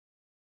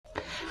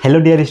Hello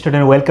dear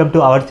student, welcome to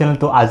our channel.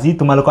 तो আজি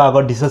তোমালোকৰ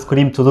আগত ডিসকাস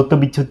কৰিম চতুৰ্থ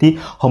বিচ্যুতি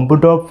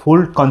সম্পূৰ্ণ ফুল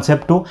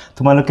কনসেপ্টটো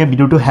তোমালোকে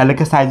ভিডিওটো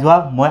হেলকে চাই যোৱা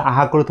মই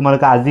আশা কৰো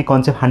তোমালোকে আজি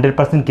কনসেপ্ট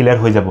 100% ক্লিয়াৰ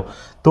হৈ যাব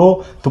তো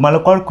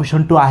তোমালোকৰ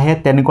কোৱেশ্চনটো আহে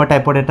তেনেকুৱা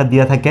টাইপৰ এটা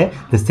দিয়া থাকে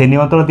যে শ্ৰেণী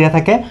অন্তৰ দিয়া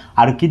থাকে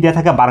আৰু কি দিয়া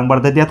থাকে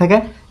বাৰংবাৰতে দিয়া থাকে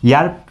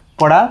ইয়াৰ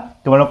পৰা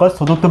তোমালোকৰ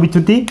চতুৰ্থ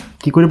বিচ্যুতি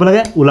কি কৰিব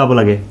লাগে ওলাব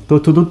লাগে তো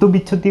চতুৰ্থ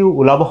বিচ্যুতি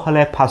ওলাব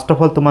হলে ফাৰ্স্ট অফ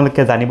অল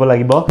তোমালোকে জানিব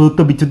লাগিব চতুৰ্থ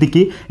বিচ্যুতি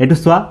কি এটো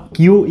সোৱা q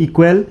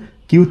equal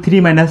q3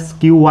 minus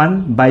q1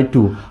 by 2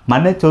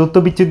 মানে চতুৰ্থ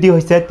বিচ্যুতি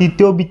হৈছে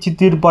তৃতীয়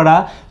বিচ্যুতিৰ পৰা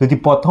যদি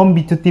প্ৰথম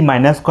বিচ্যুতি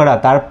মাইনাস কৰা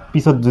তাৰ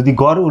পিছত যদি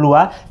গড়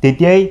ওলোৱা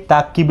তেতিয়াই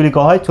তাক কি বুলি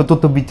কোৱা হয়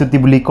চতুৰ্থ বিচ্যুতি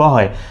বুলি কোৱা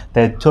হয়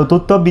তে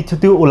চতুৰ্থ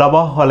বিচ্যুতি ওলাব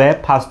হলে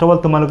ফাৰ্স্ট অফ অল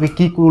তোমালোকে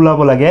কি ওলাব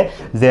লাগে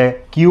যে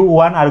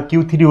q1 আৰু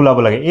q3 ওলাব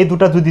লাগে এই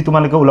দুটা যদি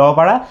তোমালোকে ওলাব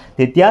পাৰা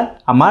তেতিয়া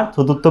আমাৰ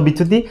চতুৰ্থ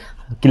বিচ্যুতি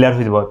ক্লিয়াৰ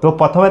হৈ যাব তো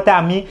প্ৰথমতে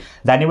আমি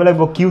জানিব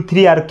লাগিব q3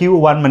 আৰু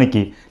q1 মানে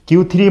কি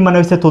q3 মানে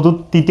হৈছে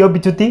তৃতীয়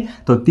বিচ্যুতি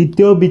তো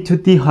তৃতীয়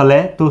বিচ্যুতি হলে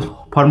তো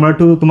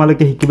ফৰ্মুলাটো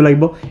তোমালোকে শিকিব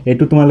লাগিব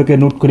এটো তোমালোকে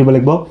নোট কৰিব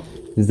লাগিব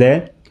যে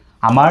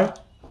আমাৰ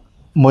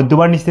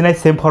মধ্যবাৰ নিচিনাই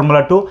সেম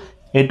ফৰ্মুলাটো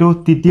এটো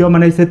তৃতীয়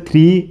মানে হৈছে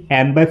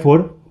 3n/4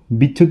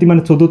 বিচ্যুতি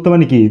মানে চতুৰ্থ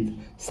মানে কি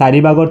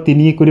 4 ভাগৰ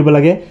 3 কৰিব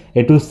লাগে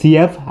এটো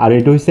cf আৰু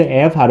এটো হৈছে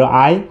f আৰু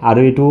i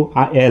আৰু এটো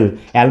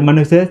l মানে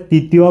হৈছে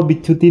তৃতীয়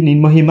বিচ্যুতি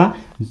নিম্নসীমা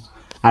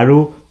আৰু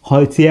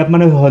cf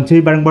মানে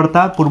সঞ্চয়ী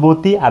বাৰংবাৰতা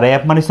পূৰ্বৱৰ্তী আৰু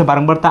f মানে হৈছে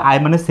বাৰংবাৰতা i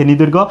মানে শ্ৰেণী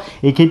দৈৰ্ঘ্য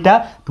এইকেইটা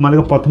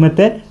তোমালোকে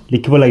প্ৰথমতে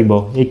লিখিব লাগিব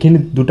এইখিনি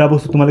দুটা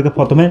বস্তু তোমালোকে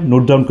প্ৰথমে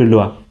নোট ডাউন কৰি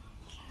লোৱা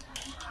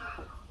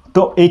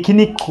তো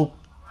এইখিনি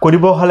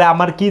কৰিব হলে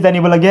আমাৰ কি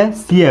জানিব লাগে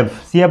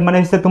cf মানে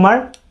হৈছে তোমাৰ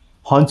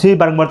সঞ্চয়ী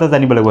বাৰংবাৰতা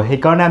জানিব লাগিব সেই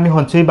কাৰণে আমি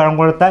সঞ্চয়ী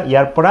বাৰংবাৰতা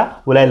ইয়াৰ পৰা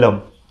উলাই লম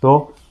তো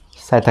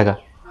চাই থাকা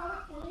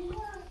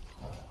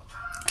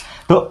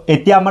তো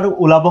এতিয়া আমাৰ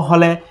উলাব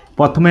হলে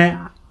প্ৰথমে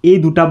এই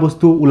দুটা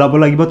বস্তু উলাব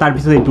লাগিব তাৰ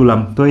পিছত এইটো উলাম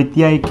তো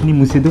এতিয়া এইখিনি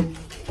মুছি দু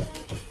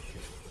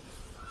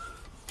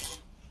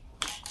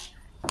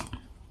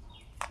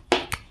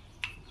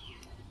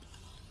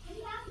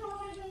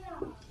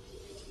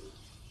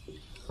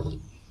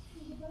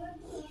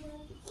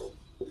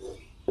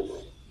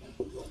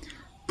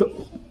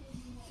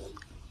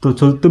তো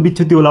চতুৰ্থ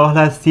বিচ্যুতি ওলাব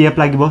হলে cf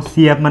লাগিব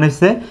cf মানে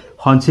হৈছে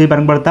সঞ্চয়ী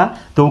বাৰংবাৰতা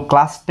তো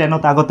ক্লাস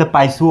 10 ত আগতে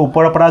পাইছো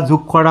ওপৰৰ পৰা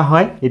যোগ কৰা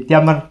হয় এতিয়া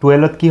আমাৰ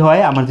 12 ত কি হয়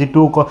আমাৰ যেটো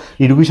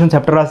এডুকেশন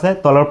চেপ্টাৰ আছে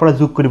তলৰ পৰা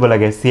যোগ কৰিব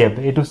লাগে cf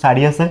এটো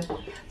 4 আছে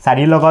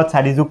 4 লগত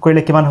 4 যোগ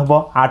কৰিলে কিমান হ'ব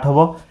 8 হ'ব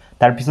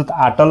তাৰ পিছত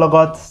 8 ৰ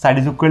লগত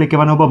 4 যোগ কৰিলে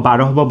কিমান হ'ব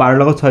 12 হ'ব 12 ৰ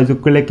লগত 6 যোগ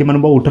কৰিলে কিমান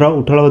হ'ব 18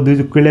 18 ৰ লগত 2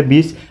 যোগ কৰিলে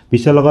 20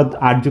 20 ৰ লগত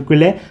 8 যোগ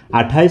কৰিলে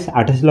 28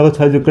 28 ৰ লগত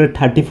 6 যোগ কৰিলে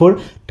 34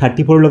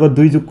 34 ৰ লগত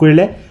 2 যোগ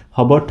কৰিলে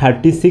হ'ব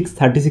 36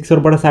 36 ৰ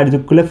পৰা 4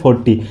 যোগ কৰিলে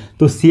 40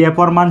 তো cf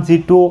ৰ মান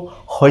যেটো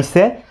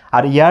হৈছে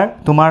আৰু ইয়াৰ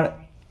তোমাৰ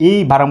এই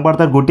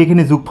বাৰংবাৰতাৰ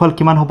গটিখিনি যোগফল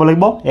কিমান হ'ব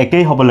লাগিব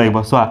একেই হ'ব লাগিব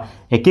সোৱা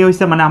একেই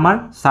হৈছে মানে আমাৰ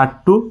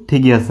চাৰ্টটো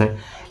ঠিকই আছে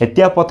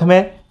এতিয়া প্ৰথমে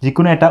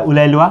যিকোনো এটা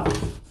উলাই লোৱা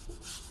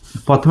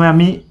প্ৰথমে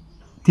আমি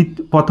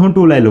প্ৰথমটো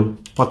উলাই লো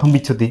প্ৰথম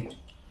বিচ্যুতি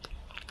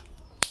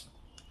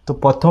তো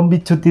প্ৰথম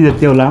বিচ্যুতি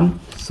যেতিয়া উলাম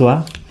সোৱা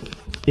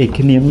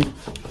এইখিনি আমি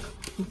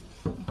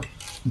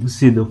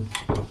বুজি দো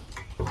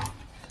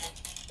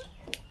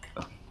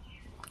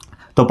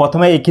তো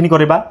প্ৰথমে এইখিনি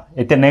কৰিবা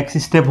এতিয়া নেক্সট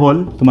স্টেপ হল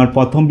তোমাৰ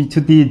প্ৰথম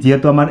বিচ্যুতি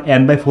যেহেতু আমাৰ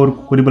n/4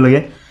 কৰিব লাগে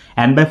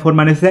n/4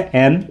 মানে হৈছে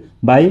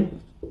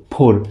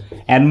n/4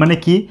 n মানে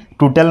কি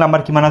টোটাল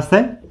নাম্বাৰ কিমান আছে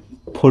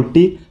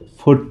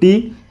 40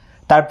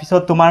 তাৰ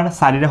পিছত তোমাৰ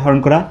 4 ৰে হৰণ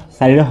কৰা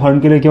 4 ৰে হৰণ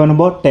কৰিলে কিমান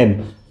হ'ব 10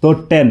 তো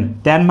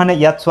 10 মানে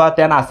ইয়াত সোৱা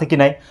 10 আছে কি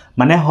নাই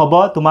মানে হ'ব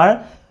তোমাৰ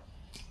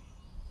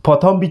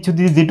প্ৰথম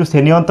বিচ্যুতি যেটো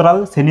শ্ৰেণী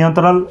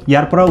অন্তৰাল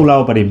ইয়াৰ পৰা উলাব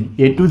পাৰিম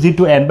এটো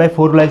যেটো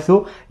n/4 উলাইছো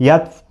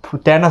ইয়াত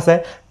 10 আছে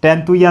 10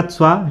 টু ইয়াত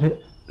সোৱা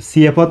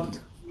cf ত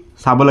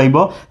চাব লাগিব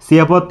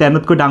cf ত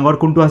 10 তকৈ ডাঙৰ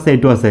কোনটো আছে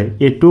এটো আছে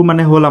এটো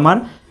মানে হল আমাৰ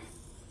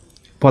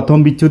প্ৰথম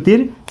বিচ্যুতিৰ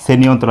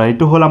শ্ৰেণী অন্তৰাল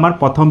এটো হল আমাৰ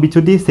প্ৰথম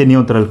বিচ্যুতি শ্ৰেণী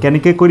অন্তৰাল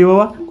কেনেকৈ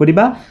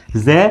কৰিবা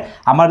যে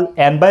আমাৰ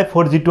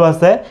n/4 যেটো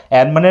আছে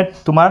n মানে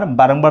তোমাৰ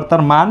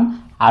বাৰংবাৰতাৰ মান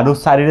আৰু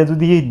 4 ৰে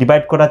যদি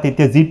ডিভাইড কৰা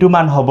তেতিয়া যেটো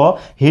মান হ'ব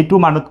হেতু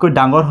মানতকৈ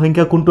ডাঙৰ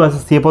সংখ্যা কোনটো আছে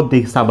cf ত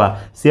দেখাবা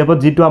cf ত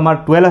যেটো আমাৰ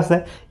 12 আছে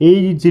এই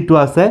যেটো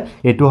আছে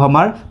এটো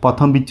আমাৰ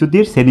প্ৰথম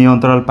বিচ্যুতিৰ শ্ৰেণী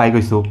অন্তৰাল পাই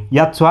গৈছো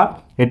ইয়াত সোৱা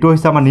এটো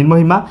হৈছে আমাৰ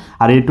নিম্নসীমা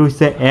আৰু এটো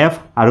হৈছে f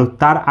আৰু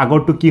তাৰ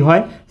আগৰটো কি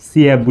হয়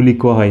cf বুলি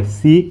কোৱা হয়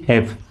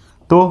cf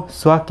তো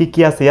সোৱা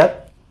কি আছে ইয়াত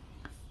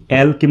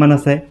l কিমান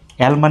আছে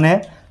l মানে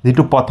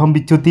যেটো প্ৰথম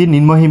বিচ্যুতি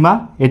নিম্নসীমা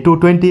এটো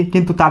 20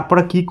 কিন্তু তাৰ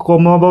পৰা কি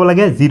কমাব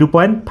লাগে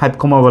 0.5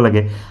 কমাব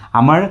লাগে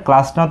আমাৰ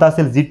ক্লাস 9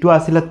 আছিল যেটো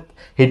আছিল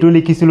হেতু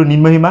লিখিছিলো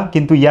নিম্নসীমা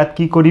কিন্তু ইয়াত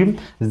কি কৰিম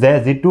যে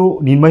যেটো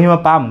নিম্নসীমা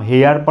পাম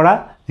হেয়াৰ পৰা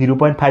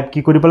 0.5 কি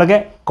কৰিব লাগে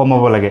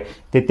কমাব লাগে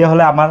তেতিয়া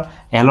হলে আমাৰ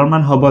l ৰ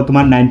মান হ'ব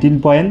তোমাৰ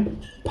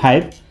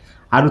 19.5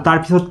 আৰু তাৰ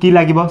পিছত কি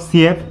লাগিব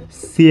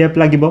cf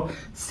লাগিব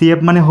cf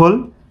মানে হল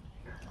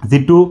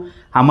যেটো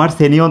আমাৰ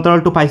শ্ৰেণী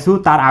অন্তৰালটো পাইছো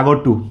তাৰ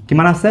আগৰটো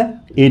কিমান আছে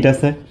 8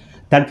 আছে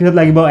তাৰ পিছত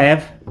লাগিব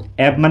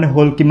f মানে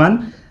হল কিমান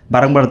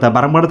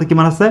বাৰংবাৰতা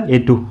কিমান আছে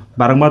এটো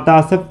বাৰংবাৰতা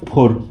আছে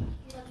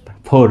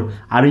 4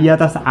 আৰু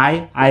ইয়াত আছে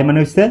i মানে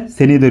হৈছে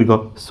শ্ৰেণী দৈৰ্ঘ্য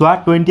সোৱা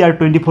 20 আৰু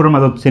 24 ৰ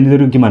মাজত শ্ৰেণী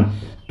দৈৰ্ঘ্য কিমান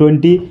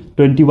 20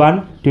 21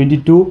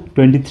 22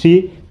 23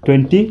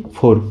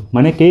 24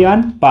 মানে কেইমান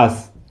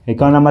 5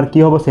 এইকাৰণে আমাৰ কি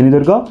হ'ব শ্ৰেণী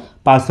দৈৰ্ঘ্য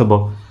 5 হ'ব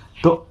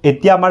তো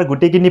এতিয়া আমাৰ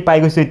গুটেইখিনি পাই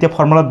গৈছো এতিয়া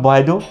ফৰ্মুলাত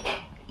বহাই দিও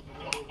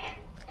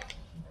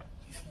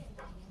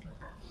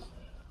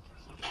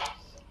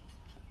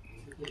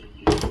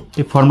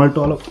এই ফৰ্মুলাটো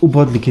অলপ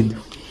ওপৰত লিখি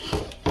দিও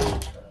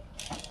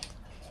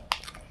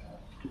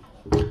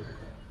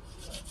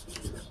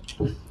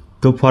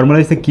তো formula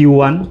is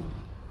q1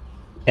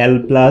 l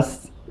plus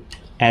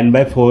n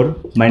by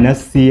 4 minus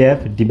cf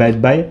divided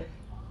by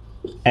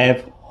f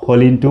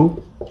whole into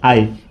I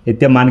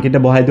এতিয়া মান কেটা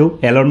বহাই দিও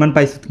l ৰ মান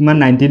পাইছো কিমান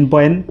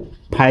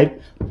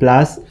 19.5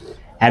 plus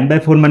n by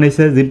 4 মানে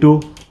হৈছে যেটো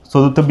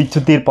চতুৰ্থ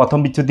বিচ্যুতিৰ প্ৰথম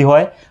বিচ্যুতি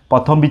হয়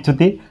প্ৰথম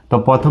বিচ্যুতি তো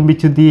প্ৰথম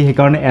বিচ্যুতি হে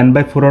কাৰণে n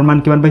by 4 ৰ মান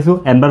কিমান পাইছো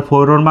n by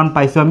 4 ৰ মান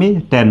পাইছো আমি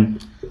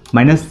 10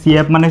 minus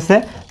cf মানে হৈছে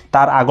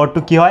তাৰ আগৰটো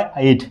কি হয়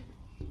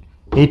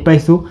 8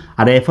 পাইছো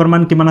আৰু f ৰ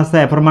মান কিমান আছে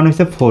f ৰ মান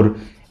হৈছে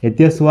 4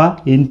 এতিয়া সোয়া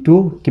ইনটু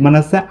কিমান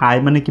আছে I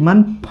মানে কিমান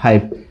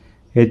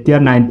 5 এতিয়া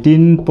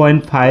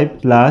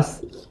 19.5 প্লাস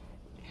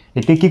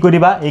এতিয়া কি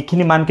কৰিবা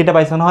এইখিনি মান কেটা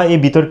পাইছা নহয় এই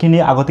ভিতৰখিনি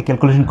আগতে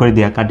ক্যালকুলেশন কৰি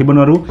দিয়া কাটিব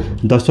নৰু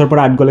 10 ৰ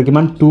পৰা 8 গলে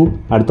কিমান 2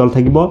 আৰু তল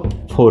থাকিব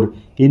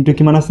 4 ইনটু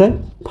কিমান আছে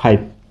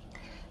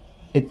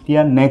 5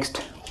 এতিয়া নেক্সট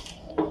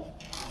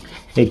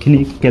এইখিনি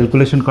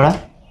ক্যালকুলেশন কৰা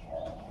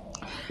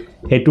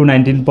এটো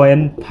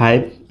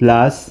 19.5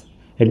 প্লাস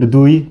এটো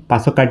 2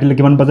 5 কাটিলে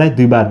কিমান বজায়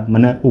দুইবাৰ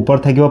মানে ওপৰ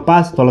থাকিব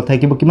 5 তল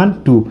থাকিব কিমান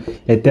 2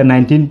 এতিয়া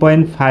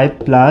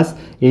 19.5 প্লাস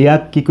এয়া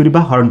কি কৰিবা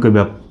হৰণ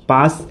কৰিবা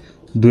 5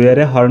 2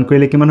 এৰে হৰণ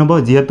কৰিলে কিমান হ'ব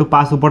যেহেতু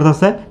 5 ওপৰত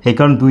আছে সেই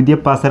কাৰণ 2 দিয়ে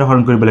 5 এৰে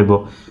হৰণ কৰিব লাগিব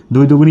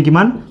 2 দুগুণি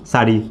কিমান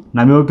 4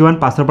 নামিব কিমান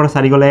 5 ৰ পৰা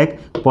 4 গলে 1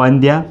 পইণ্ট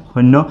দিয়া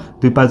 0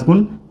 2 5 গুণ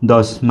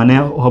 10 মানে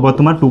হ'ব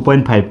তোমাৰ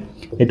 2.5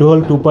 এটো হল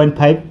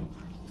 2.5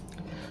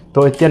 তো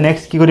এতিয়া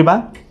নেক্সট কি কৰিবা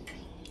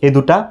এই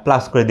দুটা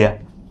প্লাস কৰি দিয়া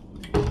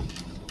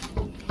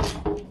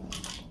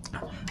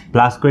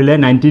প্লাস কৰিলে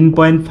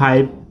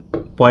 19.5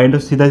 পয়েন্ট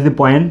সিধা সিধা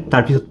পয়েন্ট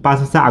তাৰ পিছত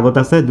 5 আছে আগত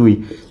আছে 2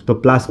 তো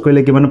প্লাস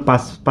কৰিলে কিমান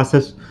 5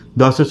 5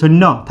 10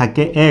 শূন্য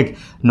থাকে 1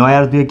 9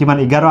 আর 2 কিমান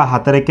 11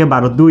 হাতের একে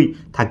 12 2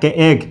 থাকে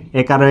 1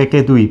 1 আর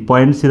 1 2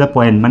 পয়েন্ট সিধা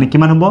পয়েন্ট মানে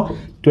কিমান হ'ব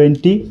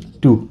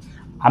 22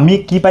 আমি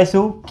কি পাইছো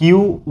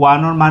q1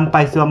 এর মান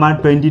পাইছো আমাৰ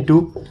 22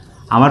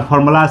 আমাৰ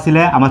ফৰ্মুলা আছিল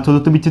আমাৰ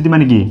চতুৰ্থ বিচ্যুতি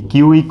মানে কি q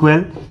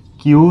equal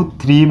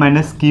q3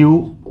 minus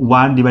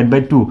q1 divided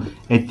by 2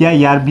 এতিয়া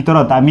ইয়াৰ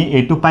ভিতৰত আমি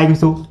এটো পাই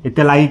গৈছো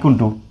এতিয়া লাগি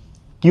কোনটো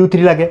q3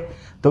 লাগে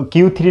তো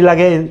q3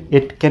 লাগে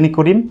এট কেনি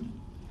কৰিম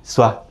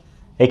সোয়া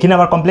এখিনি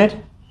আমাৰ কমপ্লিট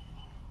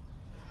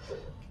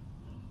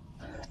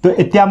তো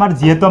এতিয়া আমাৰ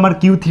যেহেতু আমাৰ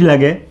q3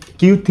 লাগে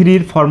q3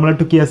 এৰ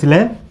ফৰ্মুলাটো কি আছিল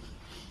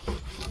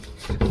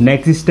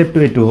নেক্সট স্টেপটো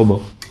এটো হ'ব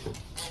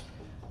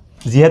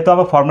যেহেতু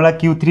আমাৰ ফর্মুলা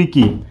q3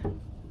 কি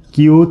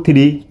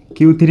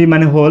q3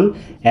 মানে হল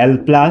l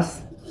plus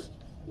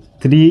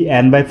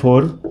 3n by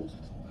 4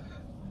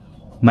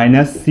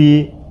 minus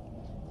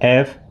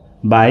cf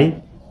by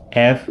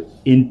f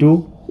into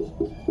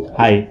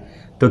I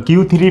তো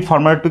q3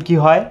 ফর্মুলাটো কি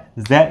হয়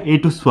যে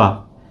এটো সোয়া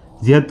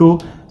যেহেতু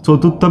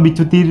চতুৰ্থ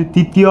বিচ্যুতিৰ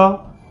তৃতীয়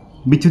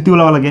বিচ্যুতি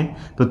ওলাব লাগে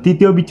তো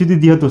তৃতীয় বিচ্যুতি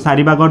যেহেতু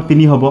 4 ভাগৰ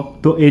 3 হ'ব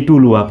তো এটো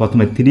ওলোৱা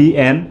প্ৰথমে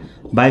 3n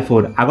by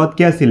 4 আগত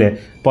কি আছিল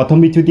প্ৰথম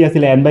বিচ্যুতি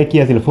আছিল n by কি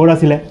আছিল 4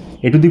 আছিল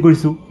এটো দি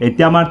কৰিছো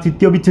এতিয়া আমাৰ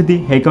তৃতীয় বিচ্যুতি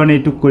সেই কাৰণে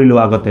এটো কৰিলো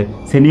আগতে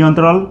শ্ৰেণী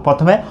অন্তৰাল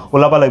প্ৰথমে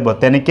ওলাব লাগিব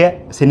তেনেকে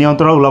শ্ৰেণী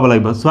অন্তৰাল ওলাব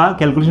লাগিব সোয়া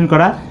ক্যালকুলেশন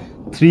কৰা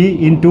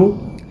 3 into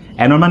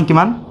n এৰ মান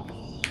কিমান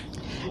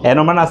n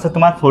এৰ মান আছে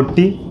তোমাৰ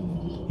 40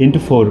 into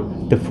 4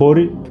 তো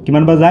 4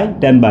 কিমান বা যায়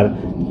 10 বার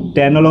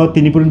 10 হলো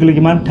 3 পূরণ করলে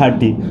কিমান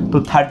 30 তো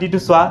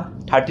 32 সোয়া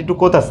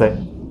 32 কত আছে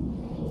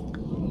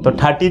তো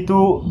 32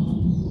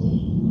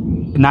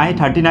 নাই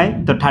 30 নাই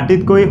তো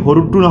 30 কৈ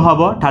হৰুটো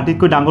নহব 30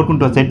 কৈ ডাঙৰ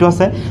কোনটো আছে এটো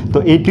আছে তো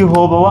এইটো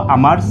হ'ব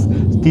আমাৰ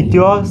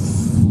তৃতীয়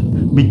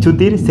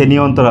বিচ্যুতিৰ শ্ৰেণী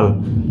অন্তৰাল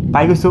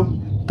পাই গৈছো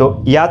তো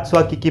ইয়াত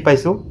সোয়া কি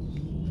পাইছো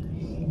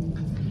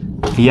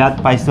ইয়াত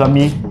পাইছো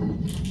আমি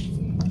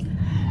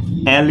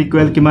l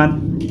ইকুয়াল কিমান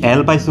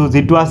l পাইছো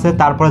যেটো আছে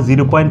তাৰ পৰা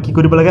 0 পয়েন্ট কি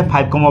কৰিব লাগে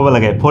 5 কমাব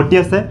লাগে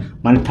 40 আছে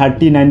মানে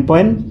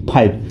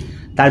 39.5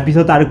 তাৰ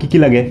পিছত আৰু কি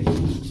লাগে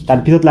তাৰ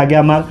পিছত লাগে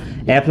আমাৰ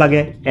f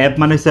লাগে f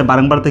মানে হৈছে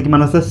বাৰংবাৰতা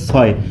কিমান আছে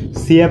 6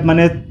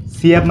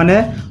 cf মানে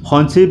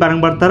সঞ্চয়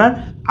বাৰংবাৰতাৰ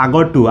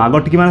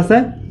আগৰটো কিমান আছে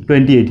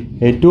 28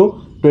 এটো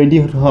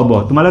 20 হ'ব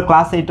তোমালোক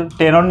ক্লাস 8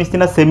 10 ৰ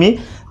নিচিনা সেমি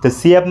তো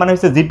cf মানে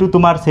হৈছে যেটো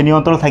তোমাৰ শ্ৰেণী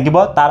অন্তৰাল থাকিব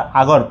তাৰ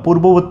আগৰ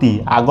পূৰ্ববৰ্তী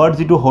আগৰ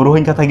যেটো সৰু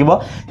সংখ্যা থাকিব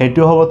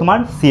হেতু হ'ব তোমাৰ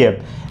cf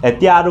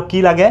এতিয়া আৰু কি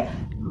লাগে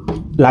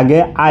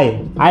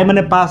i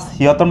মানে 5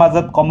 হিয়তৰ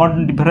মাজত কমন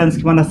ডিফাৰেন্স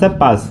কিমান আছে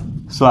 5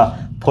 সোয়া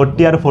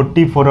 40 আৰু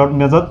 44 ৰ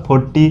মাজত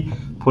 40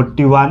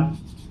 41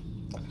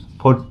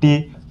 40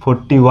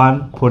 41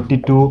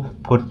 42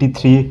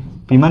 43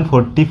 কিমান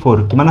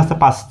 44 কিমান আছে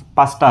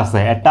 5টা আছে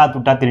এটা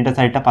দুটা তিনিটা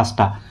চাৰিটা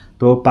 5টা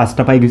তো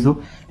 5টা পাই গৈছো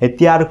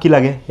এতিয়া আৰু কি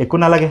লাগে একো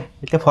না লাগে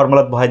এতিয়া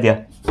ফর্মুলাত বহাই দিয়া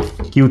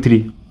q3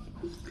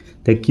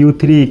 তে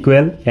q3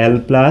 equal l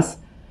plus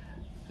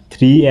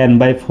 3n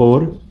by 4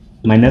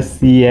 minus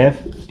cf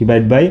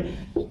divided by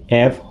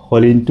f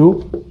whole into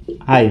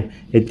I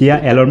এতিয়া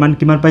l ৰ মান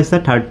কিমান পাইছা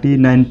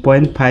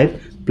 39.5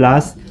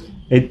 plus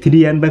এই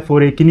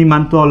 3n/4 এইখিনি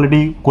মানটো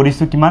অলৰেডি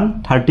কৰিছোঁ কিমান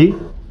 30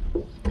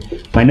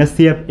 মাইনাছ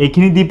CF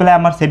এইখিনি দি পেলাই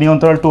আমাৰ শ্ৰেণী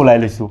অন্তৰালটো ওলাই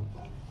লৈছোঁ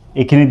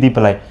এইখিনি দি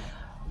পেলাই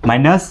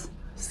মাইনাছ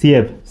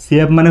CF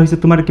মানে হৈছে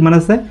তোমাৰ কিমান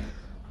আছে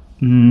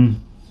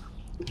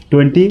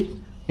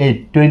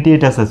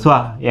 28 আছে চোৱা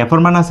এফৰ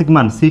মান আছে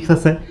কিমান 6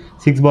 আছে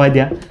 6 বহাই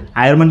দিয়া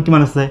আইৰ মান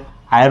কিমান আছে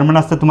আইৰ মান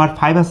আছে তোমাৰ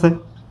 5 আছে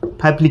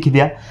 5 লিখি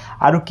দিয়া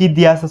আৰু কি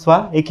দিয়া আছে চোৱা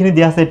এইখিনি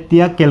দিয়া আছে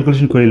এতিয়া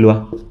ক্যালকুলেশন কৰি লোৱা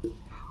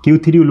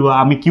Q3 ওলোৱা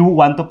আমি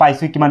Q1 তো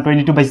পাইছো কিমান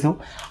 22 পাইছো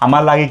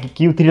আমাৰ লাগে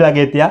Q3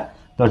 লাগে এতিয়া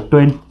তো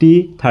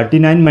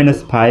 39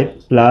 - 5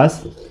 প্লাস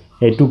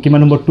এটু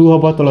কিমান হ'ব 2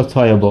 হ'ব তলত 6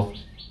 হ'ব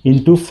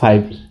ইনটু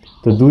 5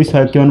 তো 2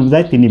 6 কিমান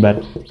বুজায় 3 বাৰ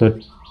তো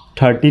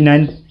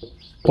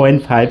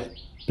 39.5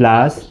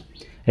 প্লাস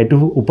এটু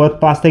ওপৰত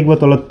 5 থাকিব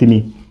তলত 3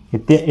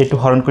 এতিয়া এটু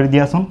হৰণ কৰি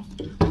দিয়াছোন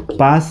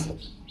 5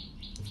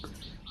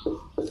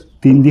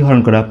 3 দি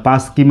হৰণ কৰা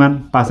 5 কিমান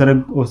 5 এৰ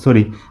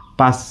সৰি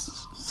 5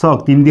 সক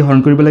 3 দি হৰণ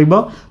কৰিব লাগিব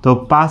তো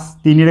 5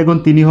 3 এর গুণ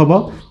 3 হ'ব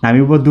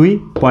নামিব 2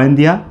 পয়েন্ট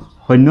দিয়া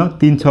শূন্য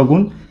 3 6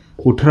 গুণ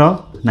 18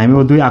 নামিব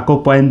 2 আকৌ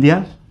পয়েন্ট দিয়া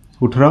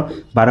 18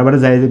 12 বারে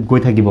যাই গৈ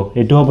থাকিব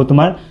এটু হ'ব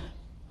তোমাৰ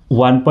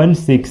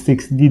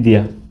 1.66 দি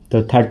দিয়া তো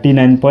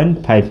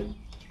 39.5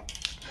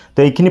 তো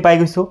এইখিনি পাই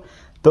গৈছো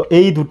তো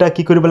এই দুটা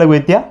কি কৰিব লাগিব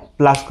এতিয়া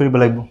প্লাস কৰিব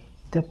লাগিব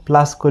এতিয়া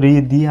প্লাস কৰি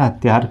দিয়া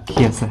তাৰ কি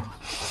আছে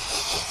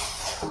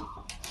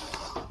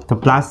তো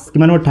প্লাস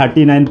কিমান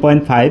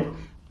 39.5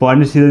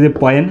 পয়েন্ট সিধা যে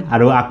পয়েন্ট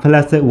আৰু আগফালে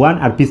আছে 1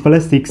 আৰু পিছফালে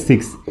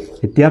 66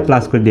 এতিয়া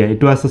প্লাস কৰি দিয়া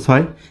এটু আছে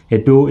 6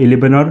 এটু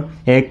 11 ৰ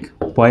 1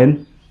 পয়েন্ট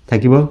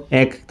থাকিব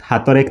 1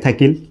 হাতৰ 1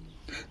 থাকিল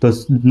তো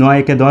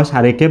 9 1 10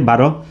 আৰ 1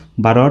 12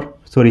 12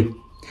 সৰি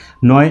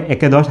 9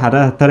 1 10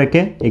 হাতৰ 1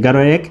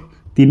 11 1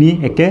 3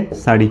 1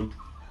 4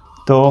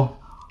 তো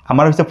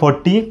আমার হইছে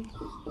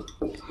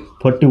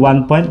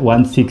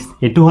 41.16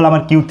 এটু হল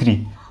আমার Q3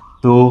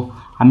 তো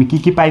আমি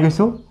কি পাই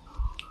গৈছো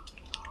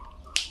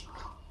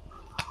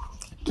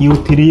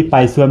Q3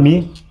 পাইছো আমি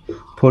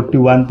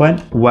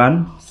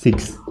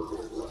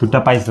 41.16 দুটা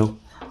পাইছো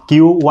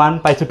Q1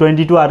 পাইছো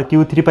 22 আর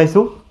Q3 পাইছো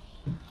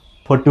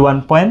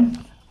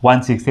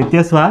 41.16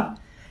 এতিয়া সোয়া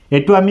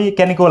এটু আমি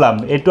কেনেকৈ ওলাম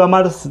এটু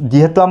আমাৰ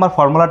যেহেতু আমাৰ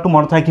ফৰ্মুলাটো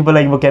মনত ৰাখিব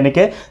লাগিব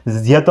কেনেকৈ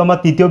যেহেতু আমাৰ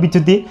তৃতীয়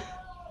বিচ্যুতি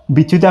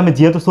আমি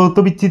যেহেতু চতুৰ্থ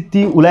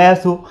বিচ্যুতি ওলাই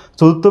আছো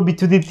চতুৰ্থ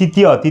বিচ্যুতি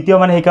তৃতীয়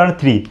মানে সেইকাৰণে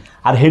 3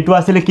 আৰ হেতু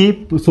আছিল কি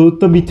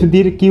চতুৰ্থ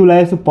বিচ্যুতিৰ কি ওলাই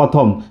আছো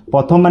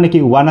প্ৰথম মানে কি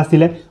 1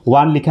 আছিল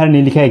 1 লিখাৰ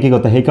নিলিখা একই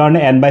কথা সেইকাৰণে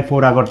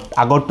n/4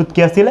 আগৰটোত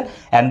কি আছিল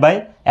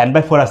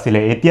n/4 আছিল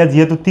এতিয়া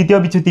যেহেতু তৃতীয়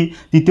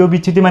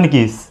বিচ্যুতি মানে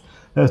কি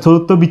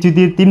চতুর্থ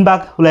বিচ্যুতিৰ 3 ভাগ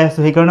ওলাই আছো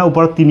সেইকাৰণে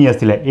ওপৰত 3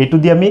 আছিল এটু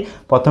দি আমি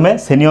প্ৰথমে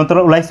শ্ৰেণী অন্তৰ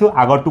ওলাইছো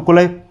আগৰটো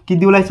কলে কি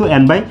দি ওলাইছো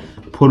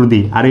n/4 দি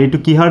আৰু এটু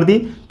কি হৰ দি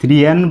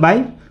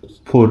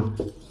 3n/4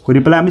 কৰি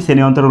পেলাই আমি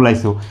শ্ৰেণী অন্তৰ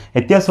ওলাইছো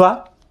এতিয়া সোয়া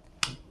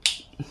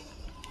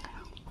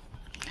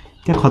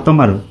এতিয়া খতম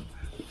আৰু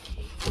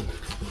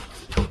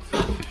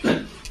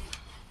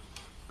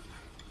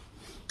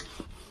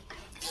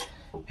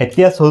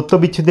এতিয়া চতুৰ্থ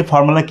বিচ্যুতিৰ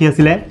ফৰ্মুলা কি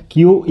আছিল q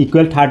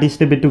 = 30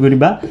 স্টেপ এটু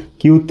কৰিবা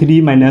q3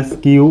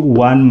 -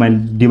 q1 /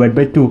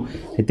 2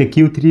 এতিয়া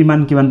q3 মান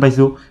কিমান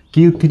পাইছো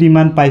q3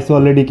 মান পাইছো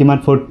অলৰেডি কিমান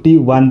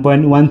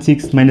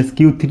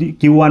 41.16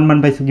 - q1 মান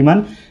পাইছো কিমান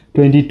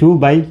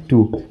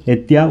 22/2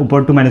 এতিয়া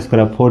উপৰটো মাইনাস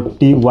কৰা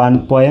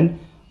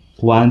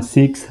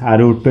 41.16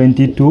 আৰু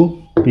 22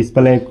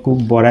 পিছফালে একো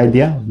বঢ়াই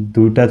দিয়া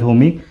দুটা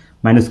ধমি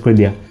মাইনাস কৰি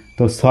দিয়া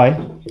তো 6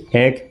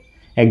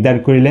 1 দাৰ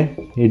কৰিলে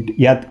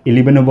ইয়াত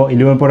 11 হ'ব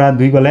 11 পৰা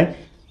 2 গলে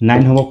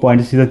 9 হ'ব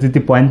পয়েন্ট সিধা যদি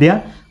পয়েন্ট দিয়া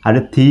আৰু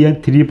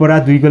 3 পৰা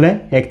 2 গলে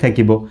 1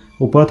 থাকিব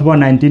ওপৰত হ'ব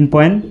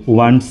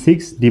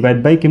 19.16 ডিভাইড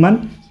বাই কিমান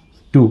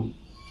 2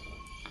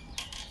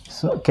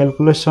 সো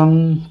ক্যালকুলেশন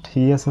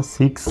ঠিক আছে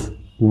 6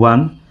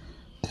 1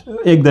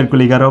 1 দাৰ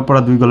কৰিলে 11 পৰা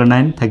 2 গলে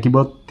 9 থাকিব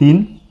 3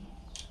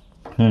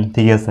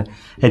 ঠিক আছে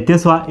এতিয়া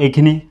সোয়া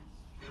এইখিনি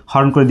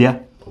হৰণ কৰি দিয়া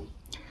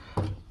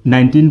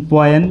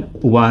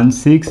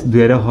 19.16 2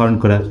 এৰ হৰণ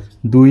কৰা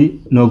 2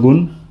 9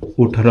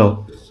 18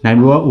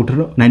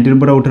 19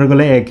 পৰা 18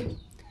 গলে 1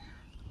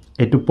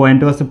 এটু পয়েন্ট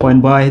আছে পয়েন্ট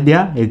বহাই দিয়া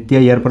এতিয়া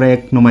ইয়াৰ পৰা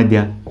 1 নমাই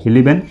দিয়া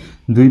 11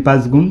 2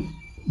 5 গুণ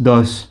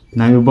 10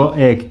 নামিব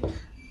 1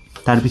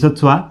 তাৰ পিছত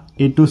সোয়া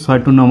এটু 6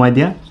 টু নমাই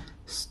দিয়া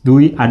 2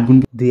 8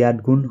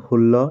 গুণ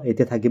 16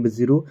 এতিয়া থাকিব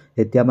 0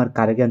 এতিয়া আমাৰ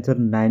কাৰেক্ট आंसर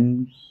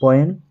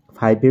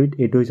 9.58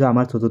 এটু হৈছে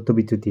আমাৰ চতুৰ্থ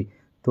বিচ্যুতি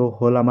তো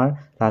হল আমাৰ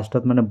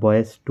লাষ্টত মানে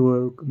ভয়েসটো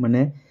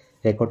মানে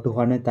ৰেকৰ্ডটো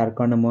হোৱা নাই তাৰ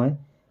কাৰণে মই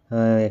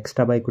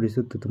এক্সট্ৰা বাই কৰিছো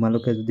তো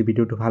তোমালোকে যদি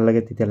ভিডিওটো ভাল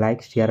লাগে তেতিয়া লাইক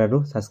শেয়াৰ আৰু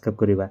সাবস্ক্ৰাইব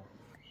কৰিবা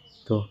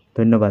তো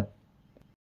ধন্যবাদ